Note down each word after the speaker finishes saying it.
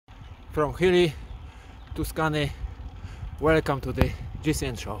from hilly to Tuscany. Welcome to the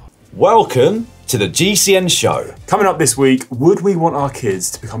GCN show. Welcome to the GCN show. Coming up this week, would we want our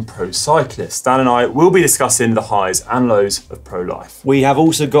kids to become pro cyclists? Dan and I will be discussing the highs and lows of pro life. We have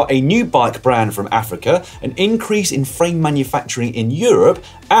also got a new bike brand from Africa, an increase in frame manufacturing in Europe,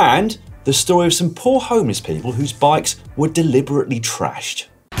 and the story of some poor homeless people whose bikes were deliberately trashed.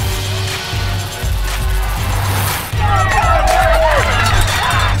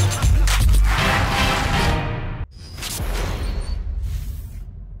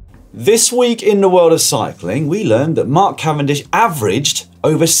 This week in the world of cycling, we learned that Mark Cavendish averaged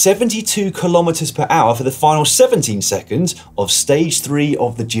over 72 kilometres per hour for the final 17 seconds of stage 3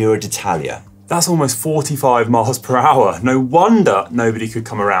 of the Giro d'Italia. That's almost 45 miles per hour. No wonder nobody could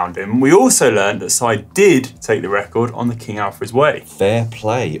come around him. We also learned that Cy did take the record on the King Alfred's Way. Fair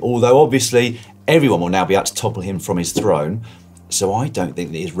play, although obviously everyone will now be able to topple him from his throne, so I don't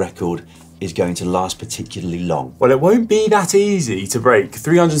think that his record is going to last particularly long. Well, it won't be that easy to break.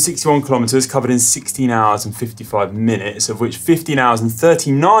 361 kilometres covered in 16 hours and 55 minutes, of which 15 hours and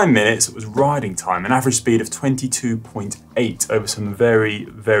 39 minutes was riding time, an average speed of 22.8 over some very,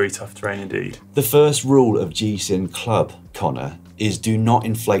 very tough terrain indeed. The first rule of GCN Club, Conor, is do not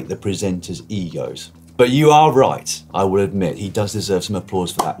inflate the presenter's egos. But you are right, I will admit, he does deserve some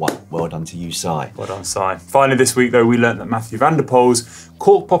applause for that one. Well done to you, Cy. Well done, Cy. Finally this week though, we learnt that Matthew van der Poel's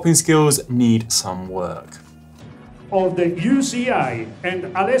cork popping skills need some work. Of the UCI and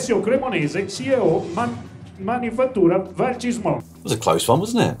Alessio Cremonese, CEO Manifattura Valcismo. It was a close one,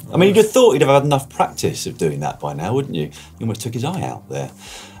 wasn't it? I mean, you'd have thought he'd have had enough practice of doing that by now, wouldn't you? He almost took his eye out there.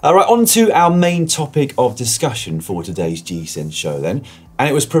 All right, on to our main topic of discussion for today's GCN show then. And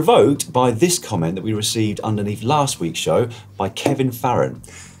it was provoked by this comment that we received underneath last week's show by Kevin Farron.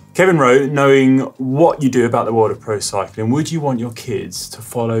 Kevin wrote, knowing what you do about the world of pro cycling, would you want your kids to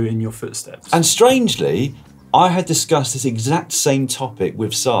follow in your footsteps? And strangely, I had discussed this exact same topic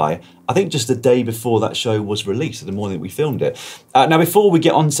with Cy, I think just the day before that show was released, the morning that we filmed it. Now, before we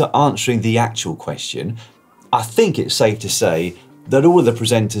get on to answering the actual question, I think it's safe to say that all of the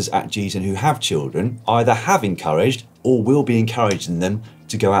presenters at GCN who have children either have encouraged or will be encouraging them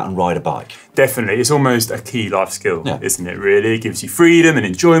to go out and ride a bike. Definitely, it's almost a key life skill, isn't it really? It gives you freedom and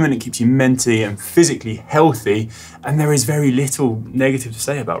enjoyment, it keeps you mentally and physically healthy, and there is very little negative to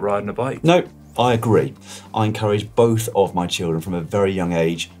say about riding a bike. No, I agree. I encourage both of my children from a very young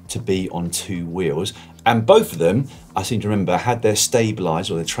age to be on 2 wheels, and both of them, I seem to remember, had their stabilised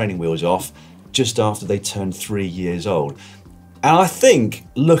or their training wheels off just after they turned 3 years old. And I think,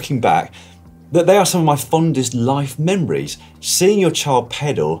 looking back, that they are some of my fondest life memories. Seeing your child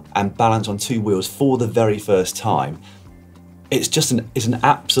pedal and balance on 2 wheels for the very first time, it's an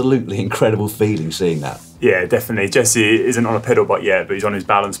absolutely incredible feeling seeing that. Yeah, definitely. Jesse isn't on a pedal bike yet, but he's on his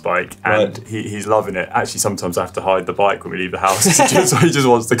balance bike and he's loving it. Actually, sometimes I have to hide the bike when we leave the house. So he just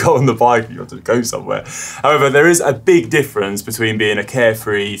wants to go on the bike and you have to go somewhere. However, there is a big difference between being a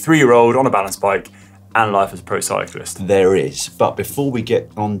carefree 3-year-old on a balance bike and life as a pro cyclist. There is, but before we get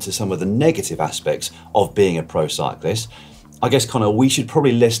on to some of the negative aspects of being a pro cyclist, I guess, Conor, we should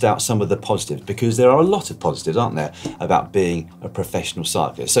probably list out some of the positives, because there are a lot of positives, aren't there, about being a professional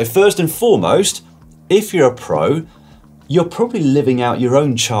cyclist. So first and foremost, if you're a pro, you're probably living out your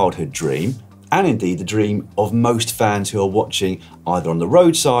own childhood dream, and indeed the dream of most fans who are watching either on the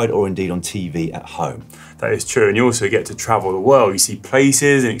roadside or indeed on TV at home. That is true, and you also get to travel the world. You see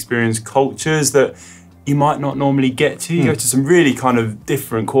places and experience cultures that you might not normally get to. You go to some really kind of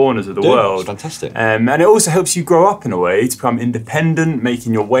different corners of the world. It's fantastic. And it also helps you grow up in a way, to become independent,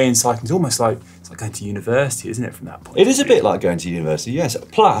 making your way in cycling. It's almost like, going to university, isn't it, from that point? It is a bit like going to university, yes.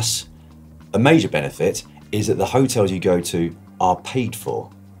 Plus, a major benefit is that the hotels you go to are paid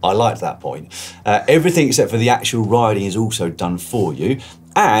for. I like that point. Everything except for the actual riding is also done for you,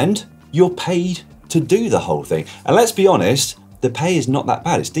 and you're paid to do the whole thing. And let's be honest, the pay is not that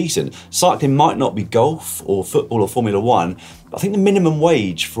bad, it's decent. Cycling might not be golf or football or Formula 1, but I think the minimum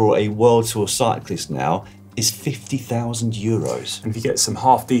wage for a World Tour cyclist now is €50,000. And if you get some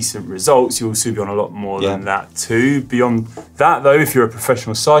half-decent results, you'll soon be on a lot more than that too. Beyond that though, if you're a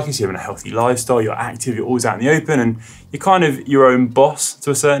professional cyclist, you're having a healthy lifestyle, you're active, you're always out in the open, and you're kind of your own boss to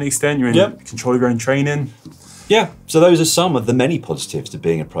a certain extent. You're in control of your own training. Yeah, so those are some of the many positives to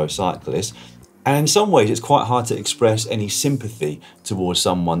being a pro cyclist. And in some ways, it's quite hard to express any sympathy towards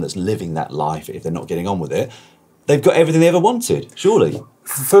someone that's living that life if they're not getting on with it. They've got everything they ever wanted, surely.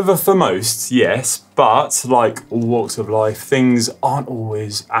 For most, yes, but like all walks of life, things aren't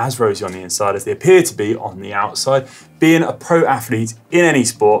always as rosy on the inside as they appear to be on the outside. Being a pro athlete in any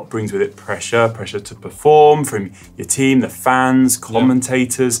sport brings with it pressure to perform from your team, the fans,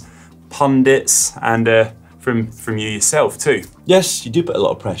 commentators. pundits, and from you yourself too. Yes, you do put a lot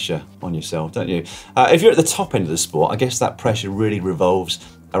of pressure on yourself, don't you? If you're at the top end of the sport, I guess that pressure really revolves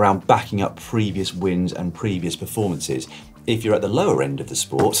around backing up previous wins and previous performances. If you're at the lower end of the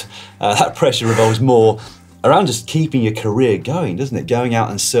sport, that pressure revolves more around just keeping your career going, doesn't it? Going out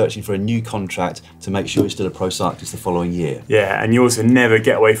and searching for a new contract to make sure you're still a pro cyclist the following year. Yeah, and you also never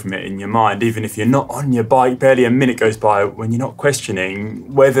get away from it in your mind, even if you're not on your bike, barely a minute goes by when you're not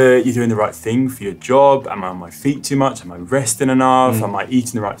questioning whether you're doing the right thing for your job. Am I on my feet too much? Am I resting enough? Am I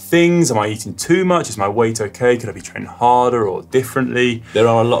eating the right things? Am I eating too much? Is my weight okay? Could I be training harder or differently? There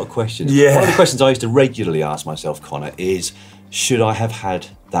are a lot of questions. Yeah. One of the questions I used to regularly ask myself, Conor, is should I have had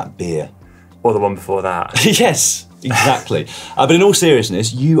that beer? Or the one before that. Yes, exactly. But in all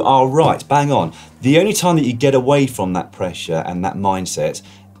seriousness, you are right, bang on. The only time that you get away from that pressure and that mindset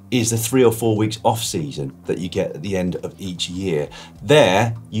is the 3 or 4 weeks off season that you get at the end of each year.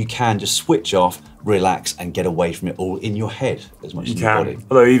 There, you can just switch off, relax, and get away from it all in your head as much as in your body.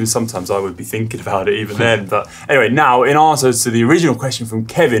 Although even sometimes I would be thinking about it even then. But anyway, now in answer to the original question from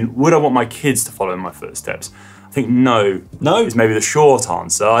Kevin, would I want my kids to follow in my footsteps? I think no. No? Is maybe the short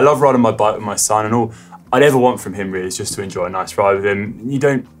answer. I love riding my bike with my son, and all I'd ever want from him really is just to enjoy a nice ride with him. You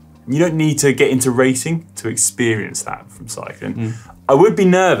don't need to get into racing to experience that from cycling. I would be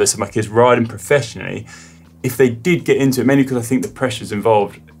nervous of my kids riding professionally if they did get into it, mainly because I think the pressures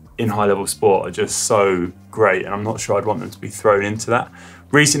involved in high-level sport are just so great, and I'm not sure I'd want them to be thrown into that.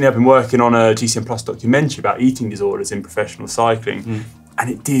 Recently, I've been working on a GCN Plus documentary about eating disorders in professional cycling, and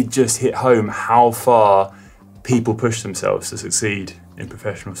it did just hit home how far people push themselves to succeed in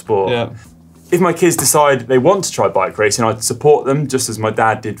professional sport. Yeah. If my kids decide they want to try bike racing, I'd support them just as my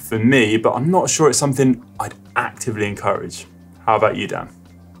dad did for me, but I'm not sure it's something I'd actively encourage. How about you, Dan?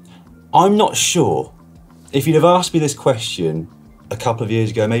 I'm not sure. If you'd have asked me this question a couple of years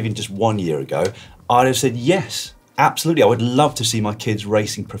ago, maybe just 1 year ago, I'd have said yes, absolutely. I would love to see my kids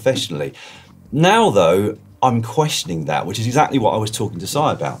racing professionally. Now though, I'm questioning that, which is exactly what I was talking to Si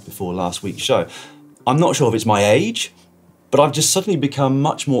about before last week's show. I'm not sure if it's my age, but I've just suddenly become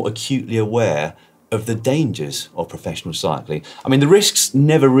much more acutely aware of the dangers of professional cycling. I mean, the risks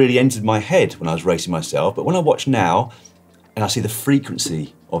never really entered my head when I was racing myself, but when I watch now and I see the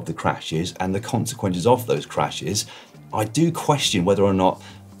frequency of the crashes and the consequences of those crashes, I do question whether or not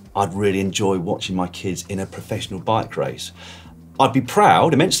I'd really enjoy watching my kids in a professional bike race. I'd be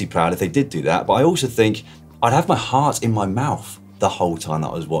proud, immensely proud if they did do that, but I also think I'd have my heart in my mouth the whole time that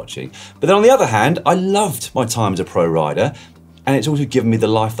I was watching. But then on the other hand, I loved my time as a pro rider, and it's also given me the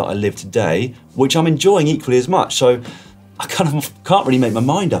life that I live today, which I'm enjoying equally as much. So I kind of can't really make my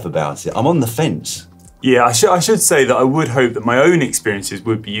mind up about it. I'm on the fence. Yeah, I should say that I would hope that my own experiences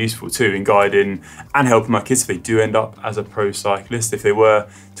would be useful too in guiding and helping my kids if they do end up as a pro cyclist, if they were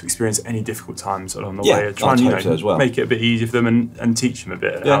to experience any difficult times along the way. Try and so as well. Make it a bit easier for them and teach them a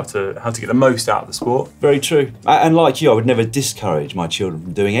bit how to get the most out of the sport. Very true. And like you, I would never discourage my children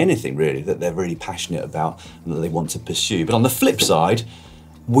from doing anything really that they're really passionate about and that they want to pursue. But on the flip side,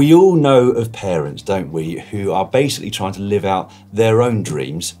 we all know of parents, don't we, who are basically trying to live out their own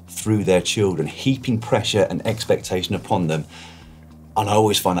dreams through their children, heaping pressure and expectation upon them. And I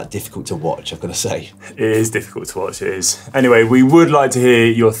always find that difficult to watch, I've got to say. It is difficult to watch, it is. Anyway, we would like to hear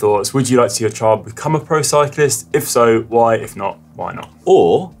your thoughts. Would you like to see your child become a pro cyclist? If so, why? If not, why not?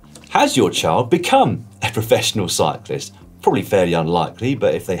 Or has your child become a professional cyclist? Probably fairly unlikely,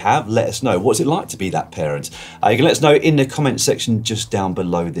 but if they have, let us know. What's it like to be that parent? You can let us know in the comment section just down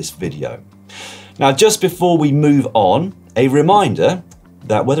below this video. Now, just before we move on, a reminder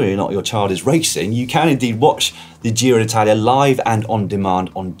that whether or not your child is racing, you can indeed watch the Giro d'Italia live and on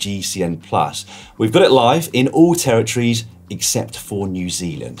demand on GCN+. We've got it live in all territories except for New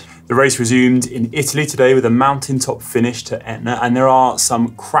Zealand. The race resumed in Italy today with a mountaintop finish to Etna, and there are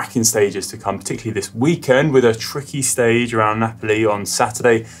some cracking stages to come, particularly this weekend with a tricky stage around Napoli on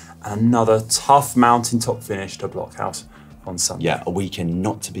Saturday and another tough mountaintop finish to Blockhouse on Sunday. Yeah, a weekend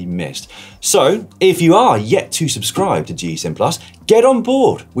not to be missed. So, if you are yet to subscribe to GCN+, get on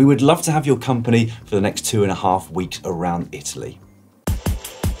board. We would love to have your company for the next 2.5 weeks around Italy.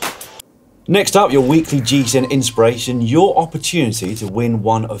 Next up, your weekly GCN inspiration, your opportunity to win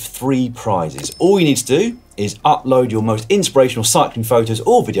one of 3 prizes. All you need to do is upload your most inspirational cycling photos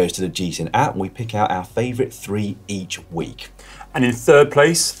or videos to the GCN app, and we pick out our favourite 3 each week. And in 3rd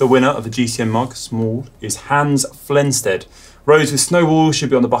place, the winner of the GCN mug, small, is Hans Flensted. Roads with snow walls should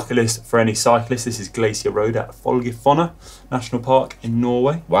be on the bucket list for any cyclist. This is Glacier Road at Folgefonna National Park in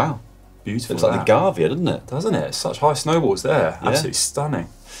Norway. Wow. Beautiful. Looks like the Garvia, doesn't it? Doesn't it? Such high snowballs there. Yeah. Absolutely stunning.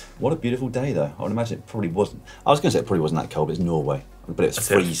 What a beautiful day, though. I would imagine it probably wasn't. I was going to say it probably wasn't that cold, but it's Norway. But it's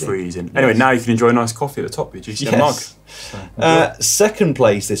freezing. Yes. Anyway, now you can enjoy a nice coffee at the top of your GCN mug. So, second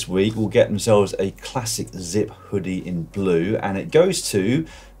place this week will get themselves a classic zip hoodie in blue, and it goes to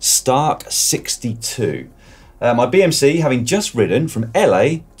Stark62. My BMC, having just ridden from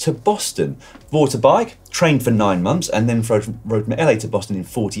LA to Boston. Bought a bike, trained for 9 months, and then rode from LA to Boston in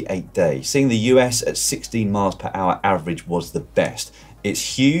 48 days. Seeing the US at 16 miles per hour average was the best.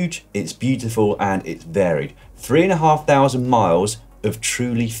 It's huge, it's beautiful, and it's varied. 3,500 miles of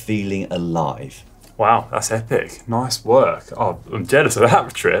truly feeling alive. Wow, that's epic. Nice work. Oh, I'm jealous of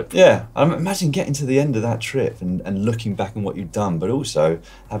that trip. Yeah, imagine getting to the end of that trip and looking back on what you've done, but also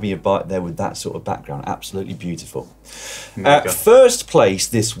having a bike there with that sort of background. Absolutely beautiful. First place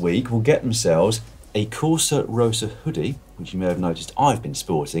this week will get themselves a Corsa Rosa hoodie, which you may have noticed I've been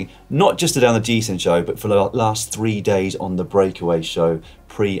sporting, not just down the GCN show, but for the last 3 days on the Breakaway show,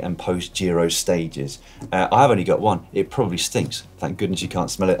 pre and post Giro stages. I have only got one. It probably stinks. Thank goodness you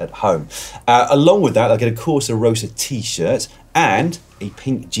can't smell it at home. Along with that, I'll get a Corsa Rosa t-shirt and a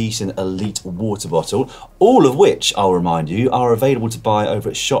pink GCN Elite water bottle, all of which, I'll remind you, are available to buy over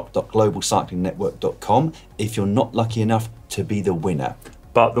at shop.globalcyclingnetwork.com if you're not lucky enough to be the winner.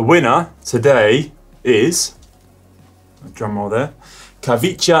 But the winner today is, drum roll there,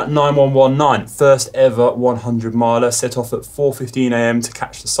 Kavicha 9119, first ever 100 miler, set off at 4:15 AM to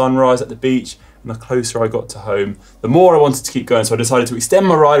catch the sunrise at the beach. And the closer I got to home, the more I wanted to keep going. So I decided to extend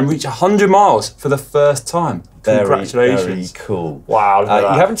my ride and reach 100 miles for the first time. Congratulations. Very cool. Wow.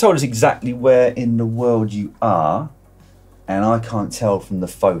 You haven't told us exactly where in the world you are, and I can't tell from the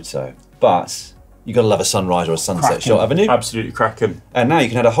photo, but you've got to love a sunrise or a sunset shot, haven't you? Absolutely cracking. And now you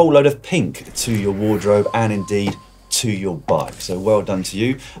can add a whole load of pink to your wardrobe and indeed to your bike. So well done to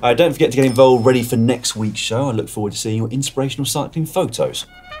you. Don't forget to get involved ready for next week's show. I look forward to seeing your inspirational cycling photos.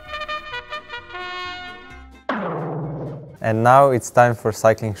 And now it's time for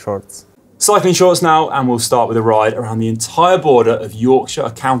cycling shorts. Cycling shorts now, and we'll start with a ride around the entire border of Yorkshire,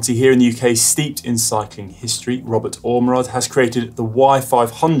 a county here in the UK steeped in cycling history. Robert Ormerod has created the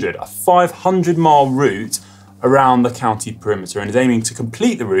Y500, a 500-mile route around the county perimeter, and is aiming to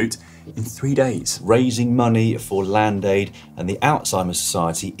complete the route in 3 days. Raising money for Land Aid and the Alzheimer's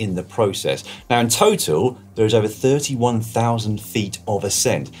Society in the process. Now in total, there is over 31,000 feet of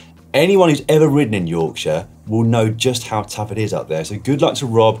ascent. Anyone who's ever ridden in Yorkshire will know just how tough it is up there. So good luck to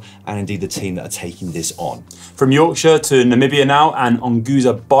Rob and indeed the team that are taking this on. From Yorkshire to Namibia now, and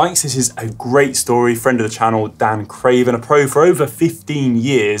Onguza Bikes. This is a great story. Friend of the channel, Dan Craven, a pro for over 15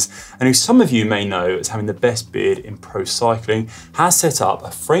 years, and who some of you may know as having the best beard in pro cycling, has set up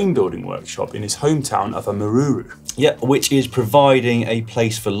a frame building workshop in his hometown of Amaruru. Yeah, which is providing a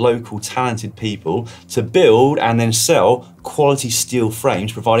place for local talented people to build and then sell quality steel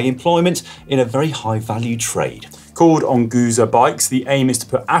frames, providing employment in a very high value trade. Called Onguza Bikes, the aim is to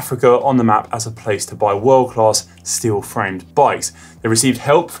put Africa on the map as a place to buy world-class steel-framed bikes. They received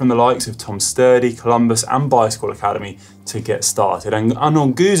help from the likes of Tom Sturdy, Columbus and Bicycle Academy to get started. And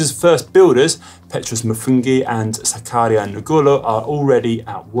Onguza's first builders, Petrus Mufungi and Sakaria Ngulo, are already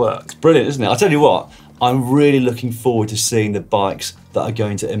at work. It's brilliant, isn't it? I'll tell you what, I'm really looking forward to seeing the bikes that are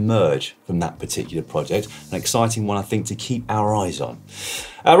going to emerge from that particular project. An exciting one, I think, to keep our eyes on.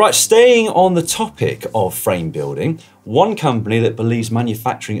 Right, staying on the topic of frame building, one company that believes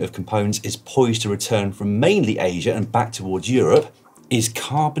manufacturing of components is poised to return from mainly Asia and back towards Europe is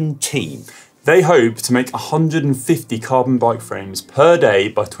Carbon Team. They hope to make 150 carbon bike frames per day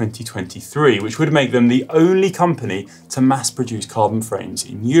by 2023, which would make them the only company to mass produce carbon frames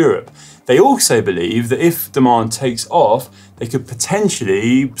in Europe. They also believe that if demand takes off, they could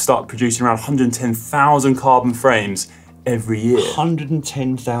potentially start producing around 110,000 carbon frames every year.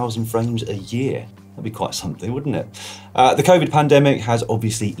 110,000 frames a year. That'd be quite something, wouldn't it? The COVID pandemic has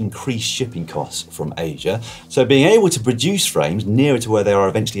obviously increased shipping costs from Asia, so being able to produce frames nearer to where they are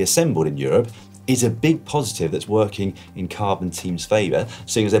eventually assembled in Europe is a big positive that's working in Carbon Team's favour,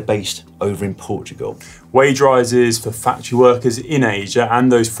 seeing as they're based over in Portugal. Wage rises for factory workers in Asia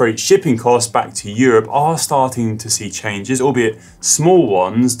and those freight shipping costs back to Europe are starting to see changes, albeit small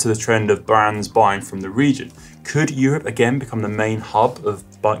ones, to the trend of brands buying from the region. Could Europe again become the main hub of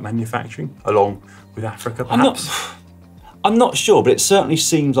bike manufacturing, along with Africa perhaps? I'm not sure, but it certainly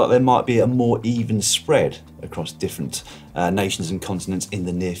seems like there might be a more even spread across different nations and continents in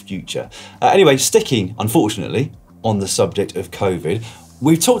the near future. Anyway, sticking, unfortunately, on the subject of COVID,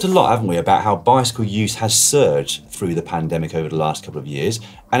 we've talked a lot, haven't we, about how bicycle use has surged through the pandemic over the last couple of years,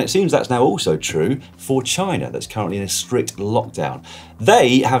 and it seems that's now also true for China, that's currently in a strict lockdown.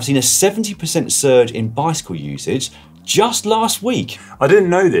 They have seen a 70% surge in bicycle usage just last week. I didn't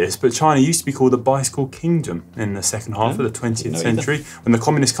know this, but China used to be called the bicycle kingdom in the second half of the 20th century, when the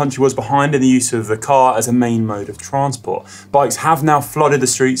communist country was behind in the use of the car as a main mode of transport. Bikes have now flooded the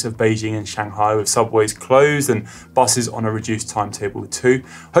streets of Beijing and Shanghai, with subways closed and buses on a reduced timetable too.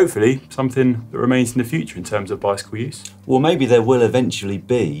 Hopefully, something that remains in the future in terms of bicycle use. Well, maybe there will eventually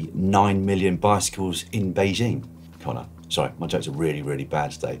be 9 million bicycles in Beijing, Conor. Sorry, my joke's a really, really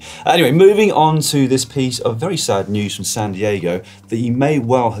bad today. Anyway, moving on to this piece of very sad news from San Diego that you may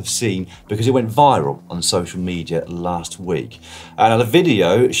well have seen because it went viral on social media last week. Now, the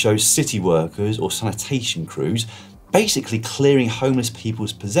video shows city workers or sanitation crews basically clearing homeless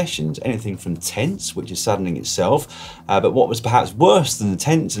people's possessions, anything from tents, which is saddening itself, but what was perhaps worse than the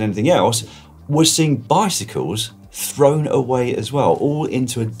tents and anything else was seeing bicycles thrown away as well, all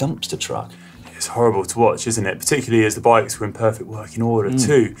into a dumpster truck. It's horrible to watch, isn't it? Particularly as the bikes were in perfect working order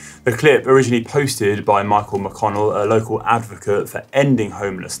too. The clip, originally posted by Michael McConnell, a local advocate for ending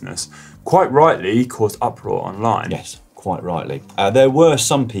homelessness, quite rightly caused uproar online. Yes, quite rightly. There were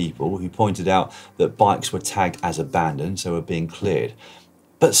some people who pointed out that bikes were tagged as abandoned, so were being cleared.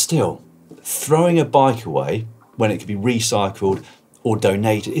 But still, throwing a bike away when it could be recycled or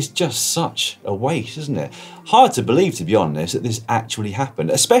donated is just such a waste, isn't it? Hard to believe, to be honest, that this actually happened,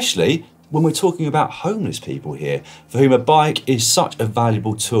 especially when we're talking about homeless people here, for whom a bike is such a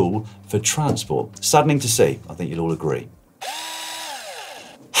valuable tool for transport. Saddening to see, I think you'll all agree.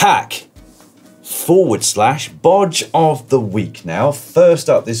 Hack / bodge of the week now. First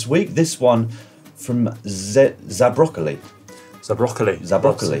up this week, this one from Zabroccoli.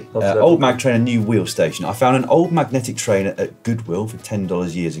 Old mag trainer, new wheel station. I found an old magnetic trainer at Goodwill for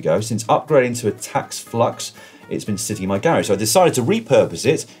 $10 years ago. Since upgrading to a Tax Flux, it's been sitting in my garage. So I decided to repurpose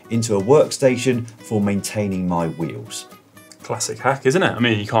it into a workstation for maintaining my wheels. Classic hack, isn't it? I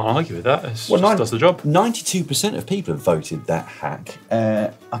mean, you can't argue with that. It just does the job. 92% of people have voted that hack.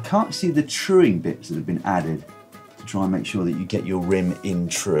 I can't see the truing bits that have been added to try and make sure that you get your rim in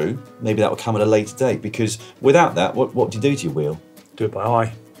true. Maybe that will come at a later date, because without that, what do you do to your wheel? Do it by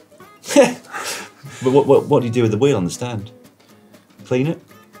eye. But what do you do with the wheel on the stand? Clean it?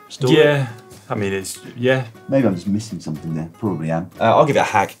 Store it? I mean, yeah. Maybe I'm just missing something there. Probably am. I'll give it a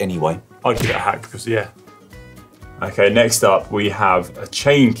hack anyway. I'd give it a hack because, yeah. Okay, next up we have a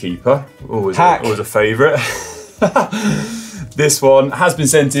chain keeper. Always a favourite. This one has been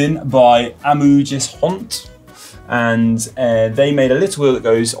sent in by Amuges Hont. And they made a little wheel that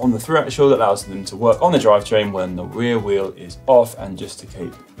goes on the through axle that allows them to work on the drivetrain when the rear wheel is off, and just to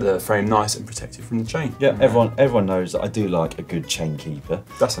keep the frame nice and protected from the chain. Yeah, everyone knows that I do like a good chain keeper.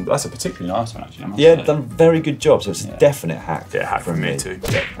 That's a particularly nice one, actually. Yeah, done a very good job, so it's a definite hack. Yeah, hack from me too.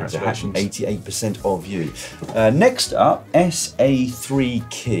 Yeah, it's a hack from 88% of you. Next up, SA3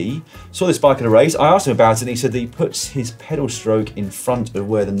 Key. Saw this bike at a race. I asked him about it and he said that he puts his pedal stroke in front of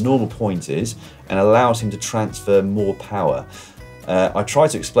where the normal point is and allows him to transfer more power. I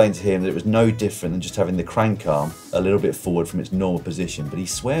tried to explain to him that it was no different than just having the crank arm a little bit forward from its normal position, but he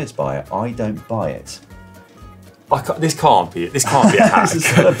swears by it. I don't buy it. This can't be a hack.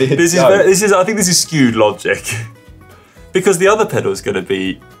 I think this is skewed logic. Because the other pedal is going to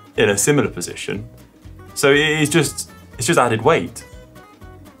be in a similar position. So it's just added weight.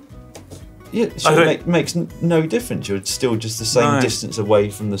 Yeah, it makes no difference. You're still just the same distance away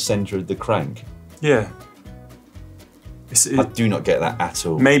from the centre of the crank. Yeah. I do not get that at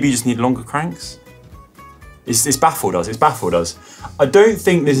all. Maybe you just need longer cranks. It's baffled us. I don't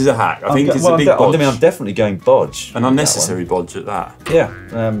think this is a hack. I think it's a big bodge. I mean, I'm definitely going bodge. An unnecessary bodge at that. Yeah.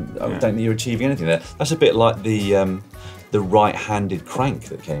 I don't think you're achieving anything there. That's a bit like the right-handed crank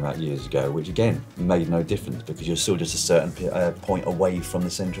that came out years ago, which again made no difference because you're still just a certain point away from the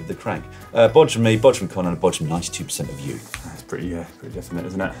centre of the crank. Bodge from me, bodge from Conor, and bodge from 92% of you. That's pretty definite,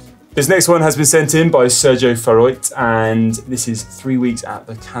 isn't it? This next one has been sent in by Sergio Faroit, and this is 3 weeks at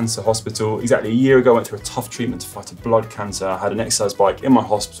the cancer hospital. Exactly a year ago, I went through a tough treatment to fight a blood cancer. I had an exercise bike in my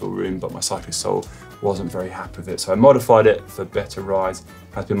hospital room, but my cyclist soul wasn't very happy with it, so I modified it for better rides.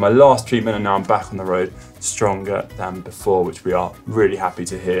 It has been my last treatment, and now I'm back on the road, stronger than before, which we are really happy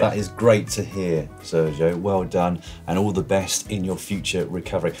to hear. That is great to hear, Sergio. Well done, and all the best in your future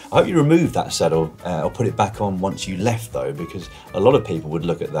recovery. I hope you removed that saddle or put it back on once you left, though, because a lot of people would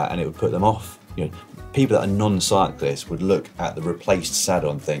look at that and it would put them off. You know, people that are non-cyclists would look at the replaced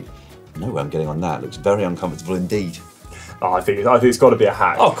saddle and think, "No way I'm getting on that. It looks very uncomfortable indeed." Oh, I think it's got to be a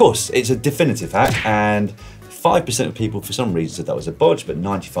hack. Oh, of course, it's a definitive hack, and 5% of people, for some reason, said that was a bodge, but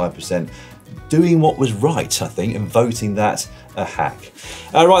 95% doing what was right, I think, and voting that a hack.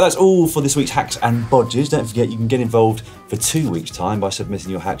 Right, that's all for this week's hacks and bodges. Don't forget, you can get involved for 2 weeks' time by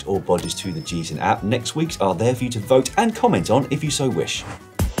submitting your hacks or bodges to the GCN app. Next week's are there for you to vote and comment on if you so wish.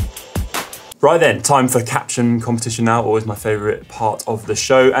 Right then, time for Caption Competition now, always my favourite part of the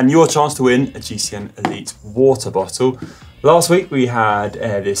show, and your chance to win a GCN Elite water bottle. Last week we had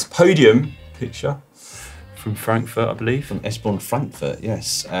this podium picture from Frankfurt, I believe. From Eschborn, Frankfurt,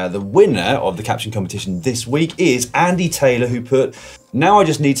 yes. The winner of the Caption Competition this week is Andy Taylor, who put, "Now I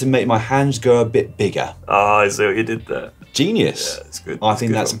just need to make my hands go a bit bigger." Ah, I see what you did there. Genius. Yeah, it's good. I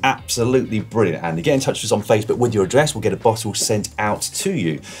think that's absolutely brilliant, Andy. Get in touch with us on Facebook with your address. We'll get a bottle sent out to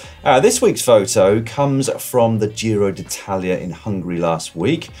you. This week's photo comes from the Giro d'Italia in Hungary last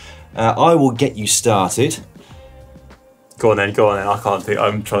week. I will get you started. Go on then, go on then. I can't think,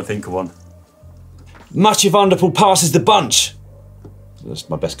 I'm trying to think of one. Mathieu van der Poel passes the bunch. That's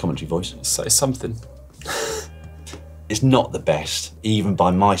my best commentary voice. Say something. It's not the best, even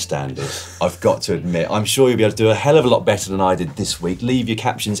by my standards, I've got to admit. I'm sure you'll be able to do a hell of a lot better than I did this week. Leave your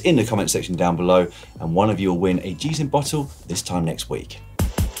captions in the comment section down below, and one of you will win a GCN bottle this time next week.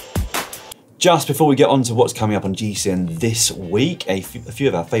 Just before we get on to what's coming up on GCN this week, a few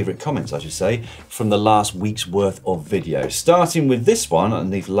of our favourite comments, I should say, from the last week's worth of videos. Starting with this one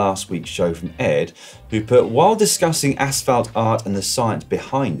underneath last week's show from Ed, who put, "While discussing asphalt art and the science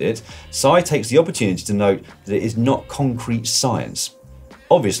behind it, Cy takes the opportunity to note that it is not concrete science.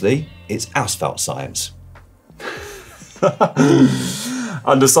 Obviously, it's asphalt science."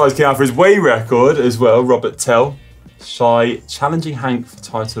 Undersized King Alfred's way record as well, Robert Tell. Shy challenging Hank for the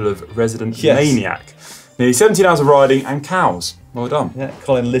title of resident maniac. Nearly 17 hours of riding and cows. Well done. Yeah,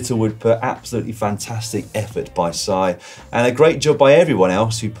 Colin Littlewood put, "Absolutely fantastic effort by Cy, and a great job by everyone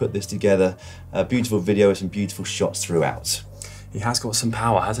else who put this together. A beautiful video with some beautiful shots throughout." He has got some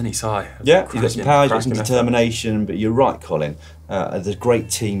power, hasn't he, Cy? Yeah, he's got some power, he's got some determination, but you're right, Colin. There's a great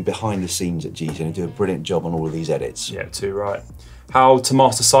team behind the scenes at GCN who do a brilliant job on all of these edits. Yeah, too right. How to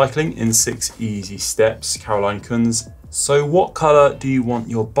master cycling in 6 easy steps, Caroline Kunz. "So what colour do you want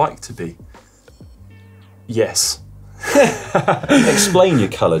your bike to be?" Yes. Explain your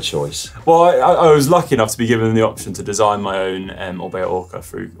colour choice. Well, I was lucky enough to be given the option to design my own Orbea Orca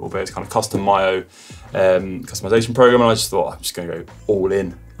through Orbea's kind of custom Myo customization program, and I just thought, I'm just going to go all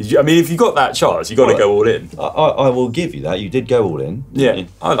in. I mean, if you got that chance, you got to go all in. I will give you that. You did go all in. Yeah,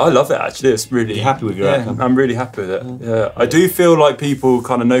 I love it actually. It's really. You're happy with your outcome? I'm really happy with it. Yeah, I do feel like people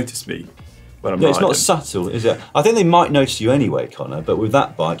kind of notice me when I'm riding. It's not subtle, is it? I think they might notice you anyway, Connor, but with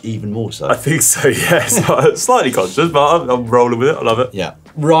that bike, even more so. I think so, yes. Slightly conscious, but I'm rolling with it. I love it. Yeah.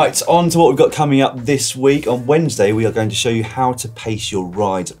 Right, on to what we've got coming up this week. On Wednesday, we are going to show you how to pace your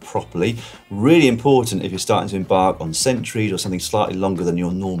rides properly. Really important if you're starting to embark on centuries or something slightly longer than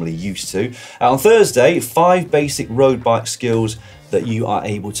you're normally used to. On Thursday, 5 basic road bike skills that you are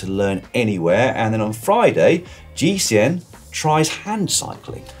able to learn anywhere. And then on Friday, GCN tries hand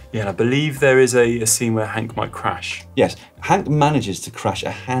cycling. Yeah, and I believe there is a scene where Hank might crash. Yes, Hank manages to crash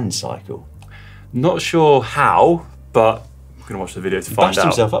a hand cycle. Not sure how, but I'm going to watch the video to find out. He bashed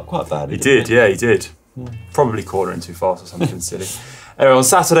himself up quite badly. He did, yeah, he did. Yeah. Probably cornering too fast or something silly. Anyway, on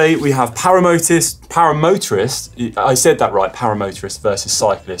Saturday, we have paramotorist, I said that right, paramotorist versus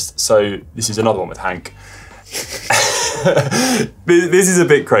cyclist. So this is another one with Hank. This is a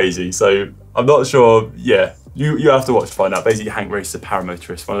bit crazy, so I'm not sure, yeah. You have to watch to find out. Basically, Hank races a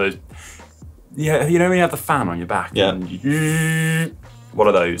paramotorist, one of those. Yeah, you know when you have the fan on your back. Yeah. And one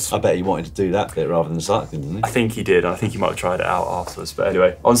of those. I bet he wanted to do that bit rather than cycling, didn't he? I think he did. I think he might have tried it out afterwards. But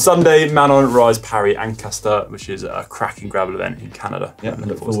anyway, on Sunday, Manon rides Paris Ancaster, which is a cracking gravel event in Canada. Yeah, I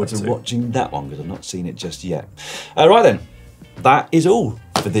look forward to watching that one because I've not seen it just yet. Right then, that is all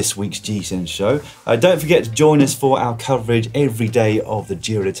for this week's GCN show. Don't forget to join us for our coverage every day of the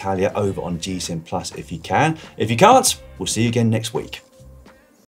Giro d'Italia over on GCN Plus if you can. If you can't, we'll see you again next week.